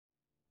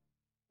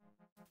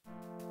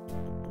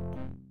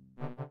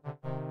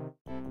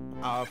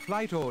Our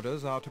flight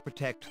orders are to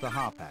protect the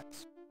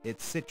Harpax.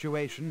 Its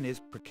situation is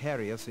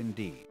precarious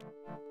indeed.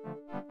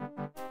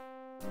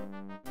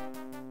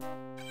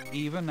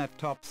 Even at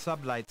top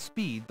sublight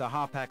speed, the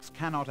Harpax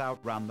cannot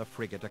outrun the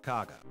frigate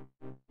Akaga.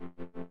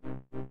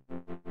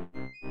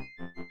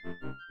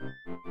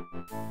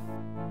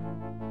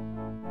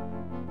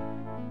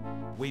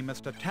 We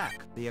must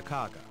attack the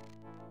Akaga.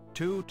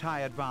 2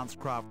 TIE advanced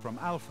craft from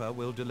Alpha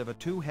will deliver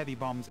 2 heavy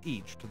bombs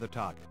each to the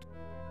target.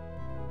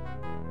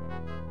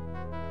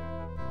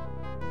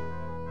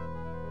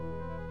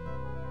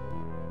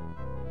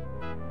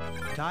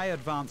 TIE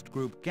Advanced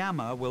Group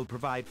Gamma will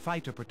provide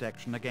fighter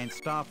protection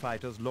against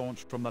starfighters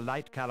launched from the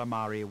light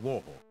calamari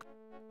Warhawk.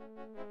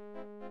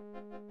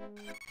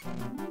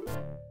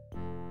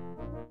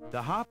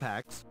 The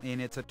Harpax,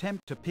 in its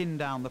attempt to pin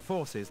down the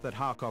forces that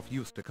Harkov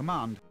used to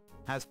command,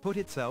 has put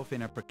itself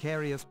in a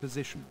precarious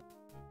position.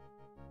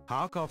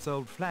 Harkov's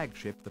old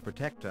flagship, the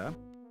Protector,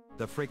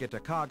 the frigate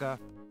Akaga,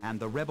 and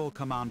the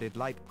rebel-commanded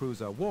light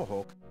cruiser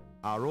Warhawk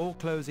are all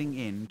closing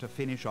in to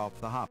finish off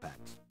the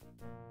Harpax.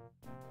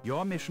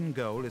 Your mission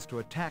goal is to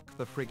attack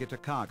the frigate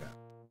Akaga,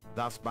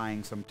 thus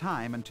buying some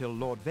time until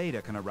Lord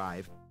Vader can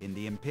arrive in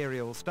the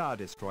Imperial Star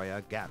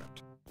Destroyer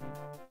Garrett.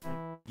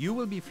 You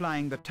will be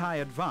flying the TIE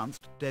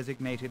Advanced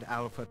designated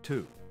Alpha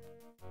 2.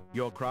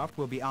 Your craft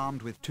will be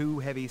armed with 2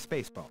 heavy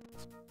space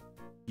bombs.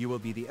 You will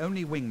be the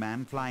only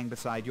wingman flying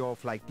beside your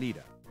flight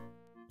leader.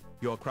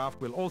 Your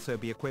craft will also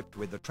be equipped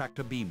with the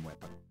tractor beam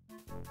weapon.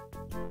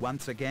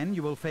 Once again,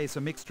 you will face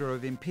a mixture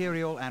of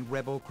Imperial and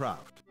Rebel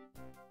craft.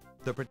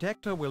 The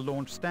Protector will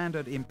launch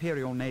standard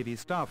Imperial Navy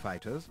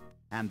starfighters,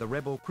 and the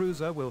Rebel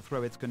cruiser will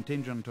throw its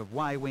contingent of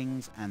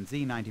Y-Wings and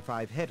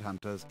Z-95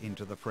 headhunters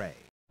into the fray.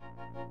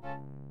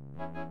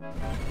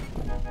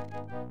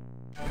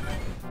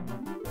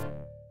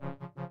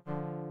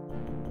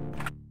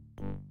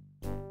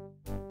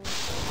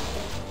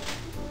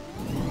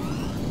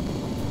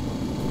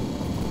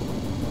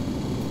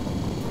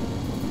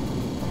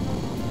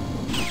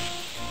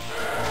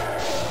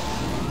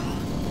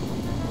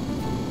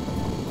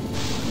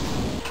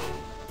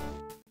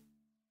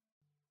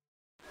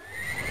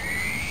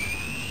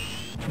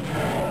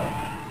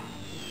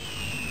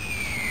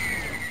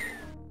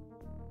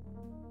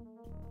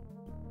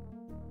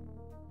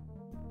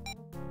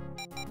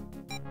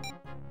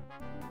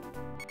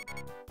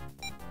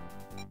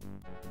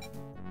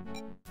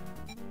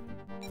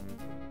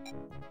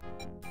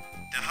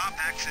 The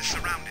Harpax is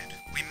surrounded.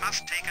 We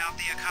must take out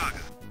the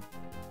Akaga.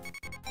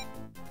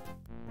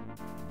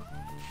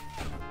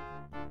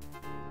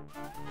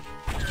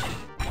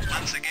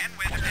 Once again,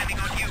 we're depending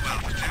on you,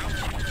 Alpha 2.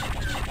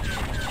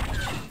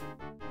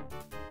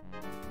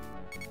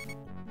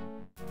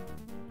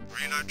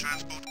 Reload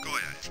transport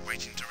Goya is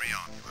waiting to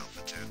rearm you,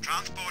 Alpha 2.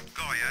 Transport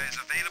Goya is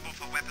available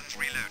for weapons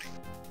reloading.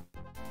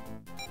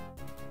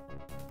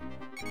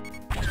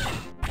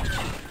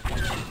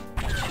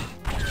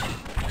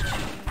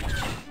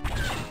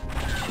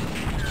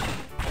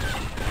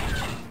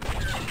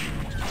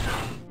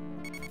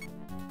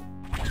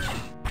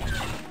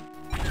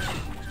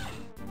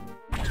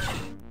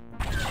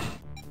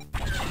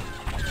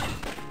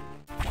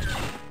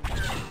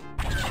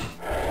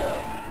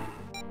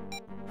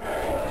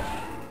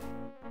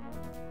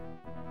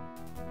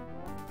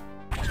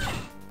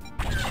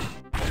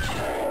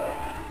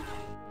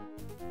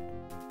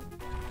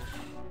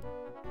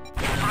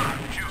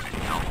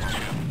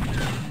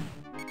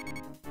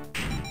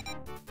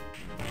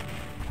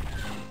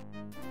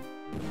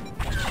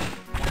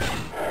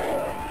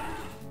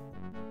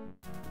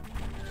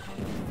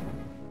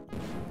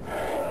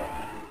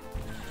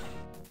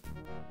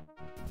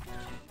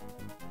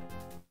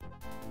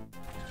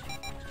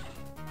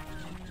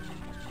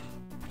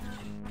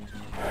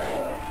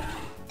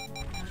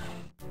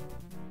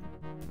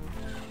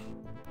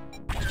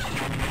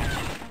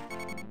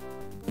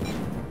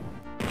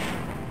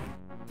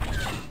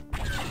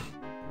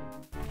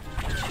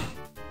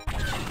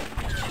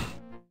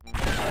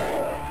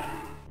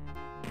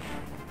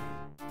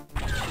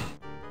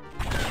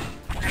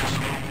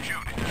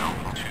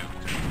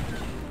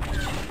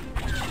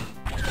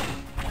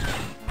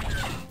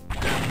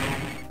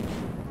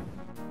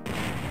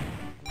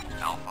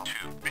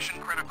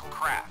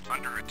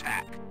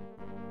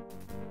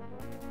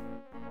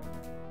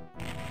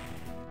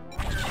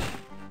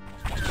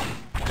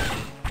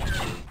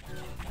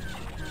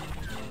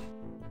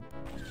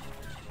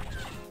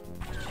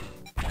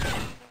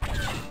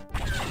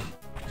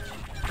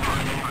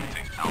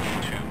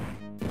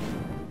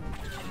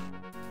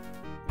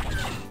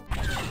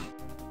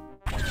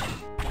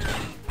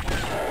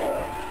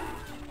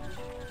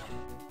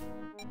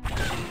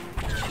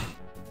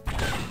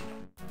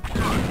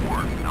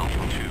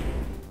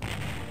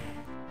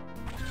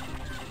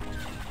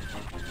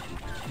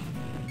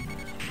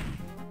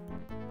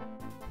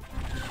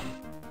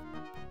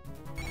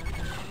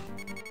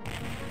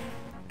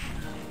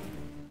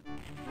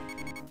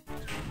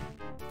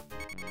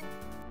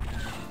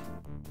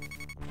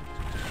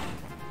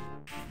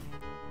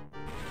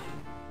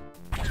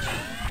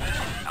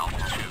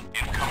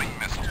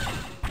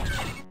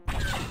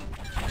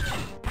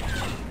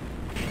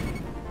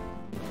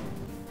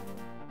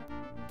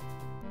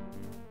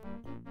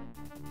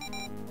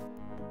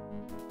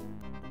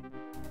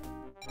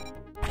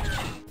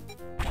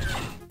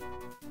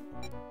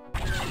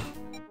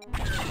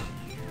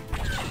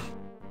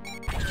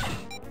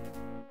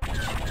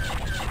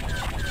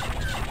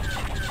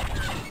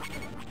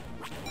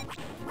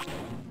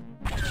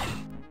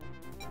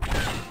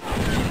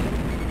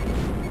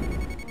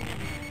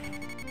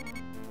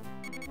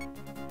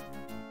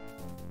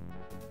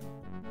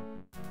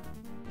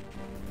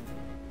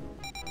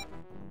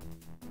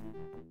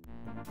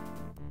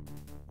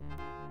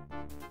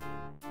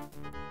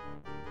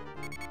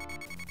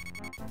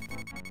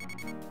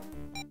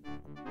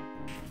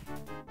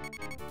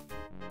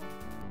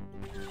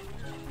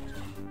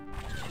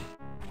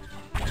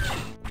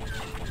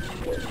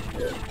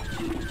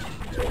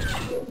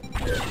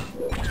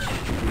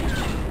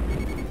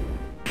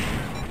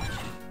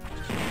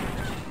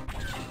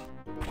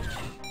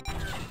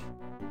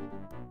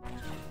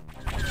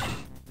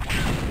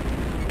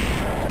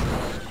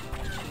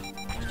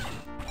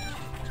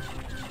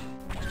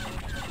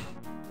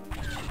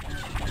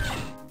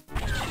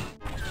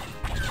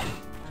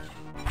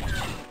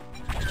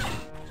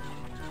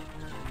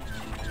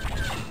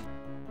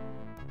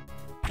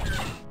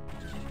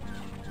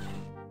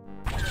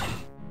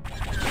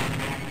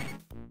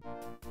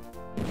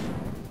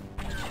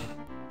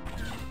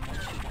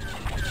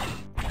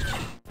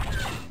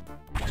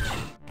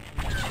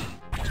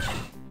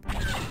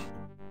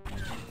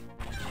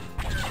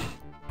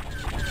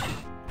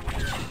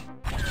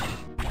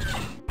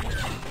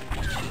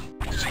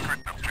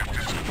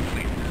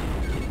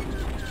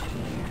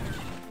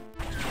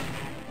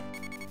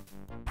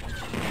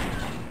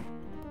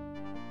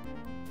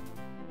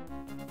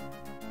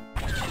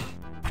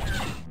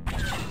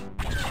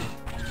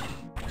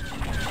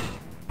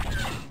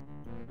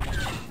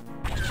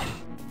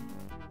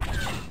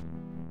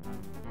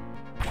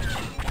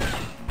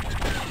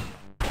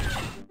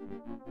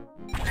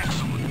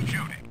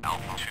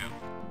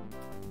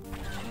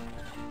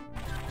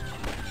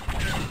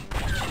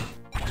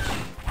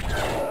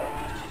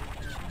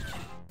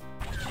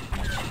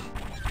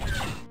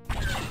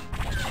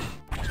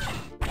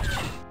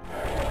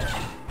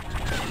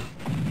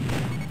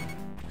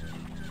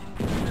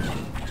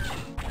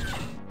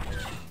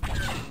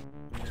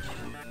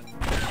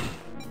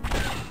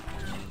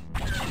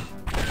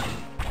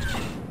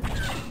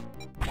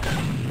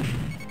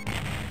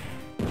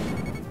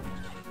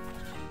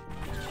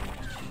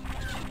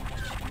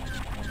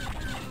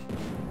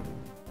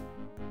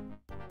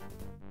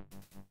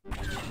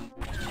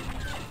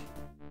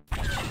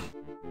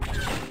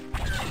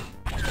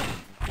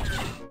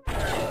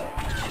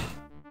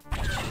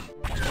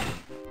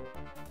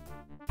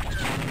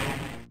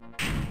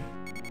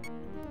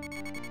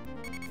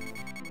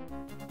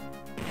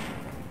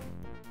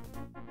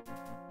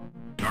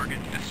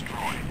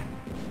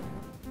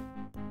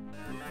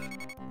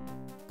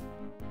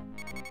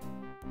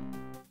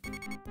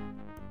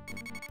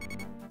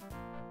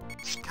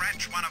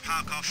 Fetch one of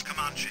Harkov's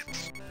command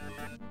ships.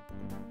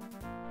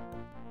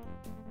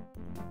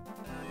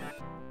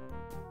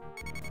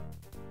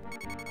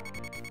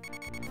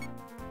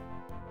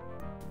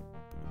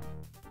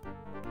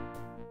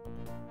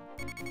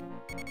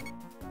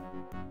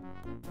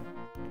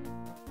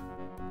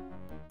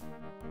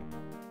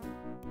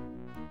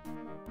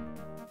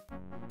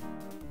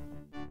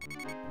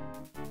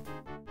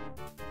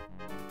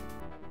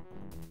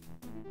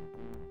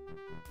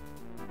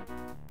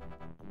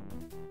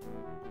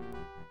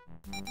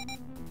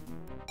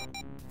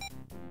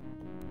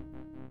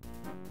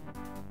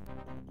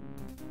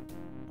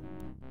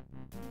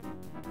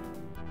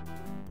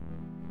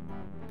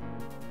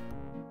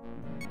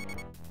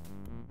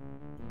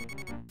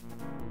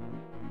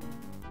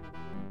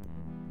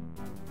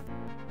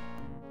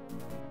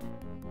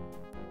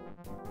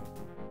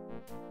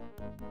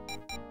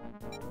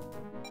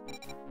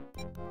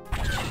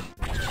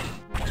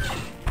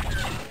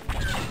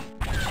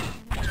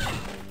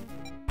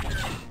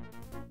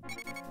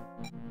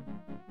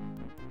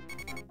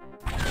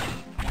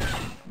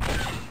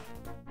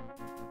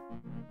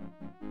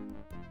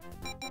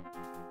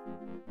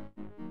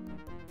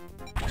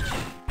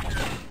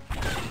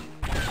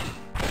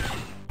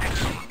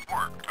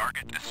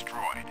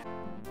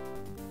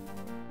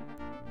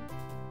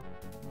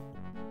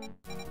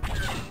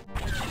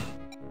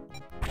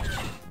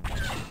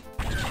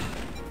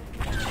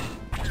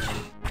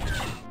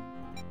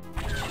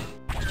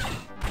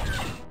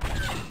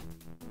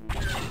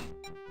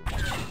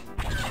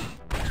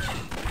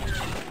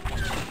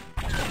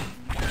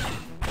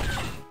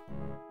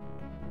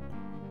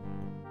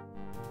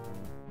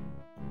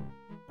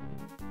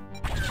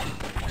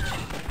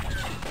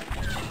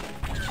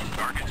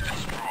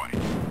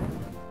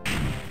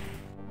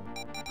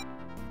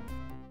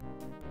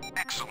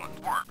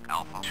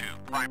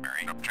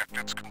 Primary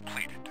objectives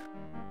completed.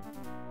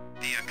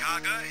 The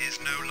Akaga is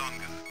no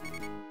longer.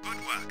 Good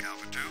work,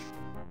 Alpha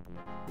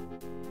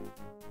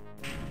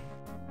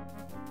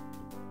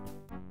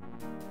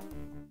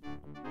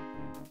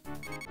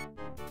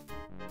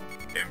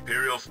 2.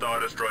 Imperial Star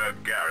Destroyer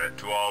Garrett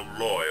to all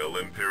loyal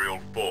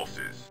Imperial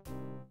forces.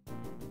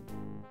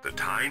 The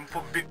time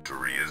for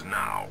victory is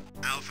now.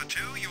 Alpha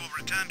 2, you will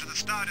return to the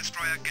Star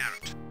Destroyer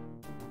Garrett.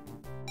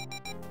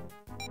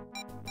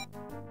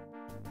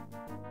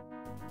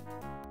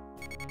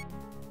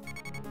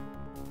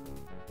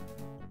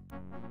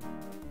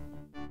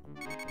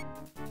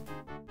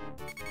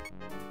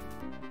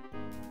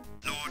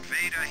 Lord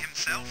Vader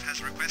himself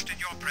has requested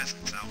your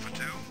presence, Alpha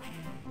 2.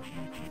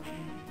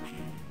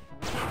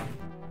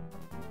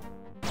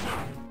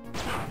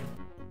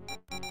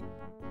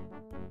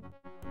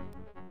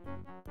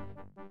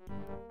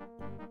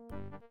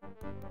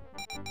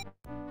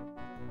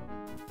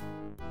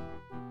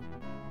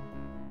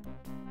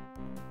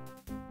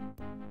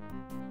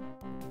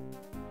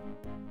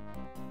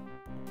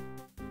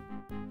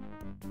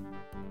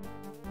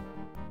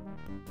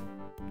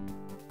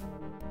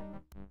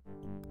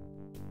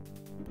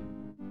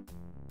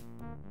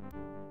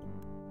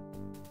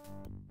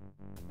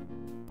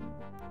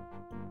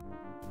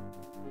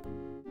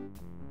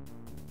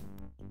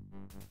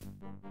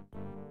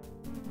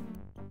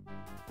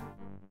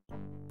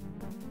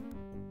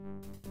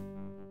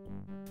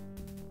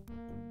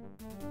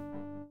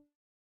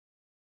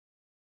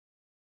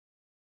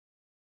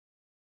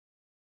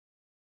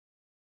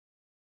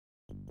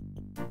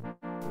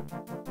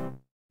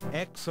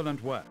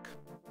 Excellent work.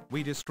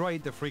 We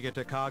destroyed the frigate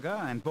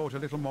Akaga and bought a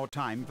little more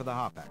time for the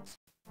Harpax.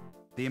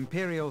 The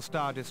Imperial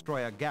Star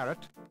Destroyer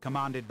Garrett,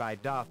 commanded by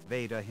Darth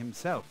Vader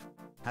himself,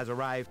 has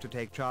arrived to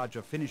take charge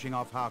of finishing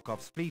off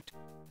Harkov's fleet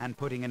and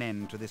putting an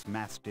end to this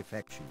mass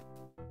defection.